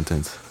middle of the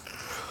sentence.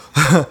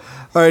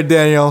 All right,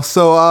 Daniel.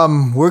 So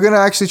we're gonna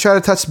actually try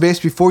to touch base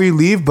before you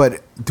leave,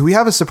 but do we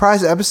have a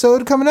surprise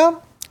episode coming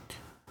out?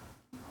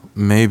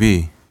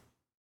 Maybe.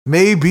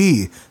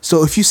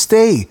 So if you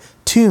stay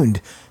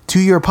tuned to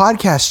your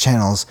podcast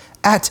channels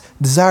at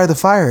Desire the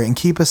Fire and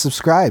keep us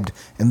subscribed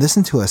and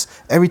listen to us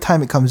every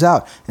time it comes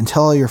out and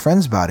tell all your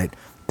friends about it,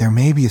 there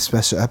may be a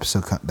special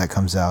episode that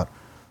comes out.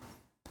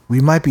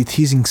 We might be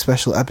teasing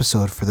special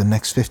episode for the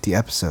next 50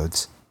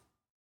 episodes.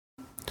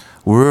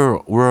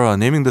 We're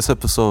naming this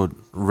episode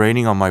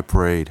 "Raining on My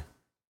Parade."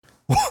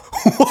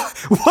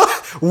 What?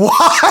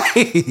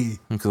 Why?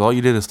 Because all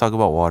you did is talk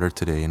about water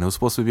today, and it was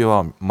supposed to be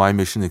about my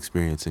mission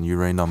experience, and you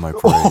rained on my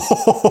parade.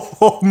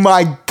 Oh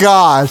my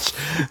gosh!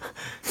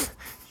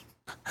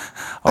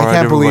 I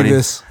can't believe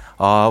this.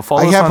 Follow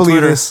us on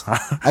Twitter.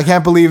 I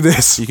can't believe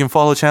this. You can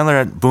follow Chandler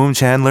at Boom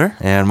Chandler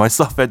and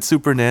myself at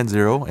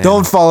SuperNan0.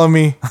 Don't follow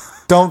me.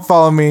 Don't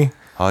follow me.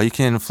 You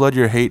can flood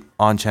your hate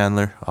on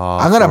Chandler.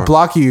 I'm gonna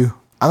block you.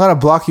 I'm gonna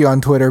block you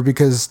on Twitter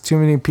because too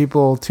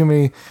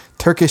many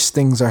Turkish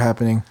things are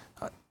happening.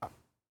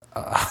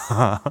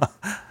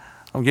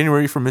 I'm getting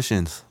ready for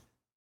missions.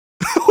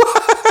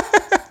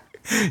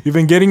 You've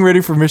been getting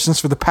ready for missions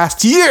for the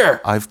past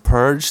year. I've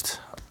purged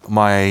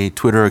my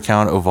Twitter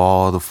account of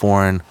all the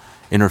foreign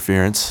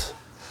interference.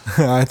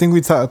 I think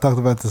we talked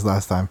about this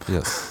last time.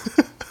 Yes.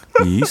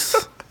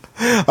 Yes.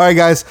 All right,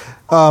 guys.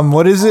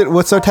 What is it?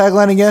 What's our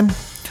tagline again?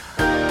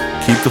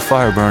 Keep the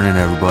fire burning,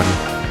 everybody.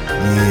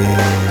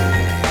 Yeah.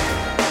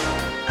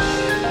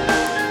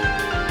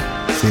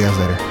 See you guys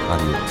later.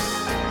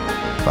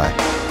 Adios.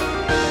 Bye.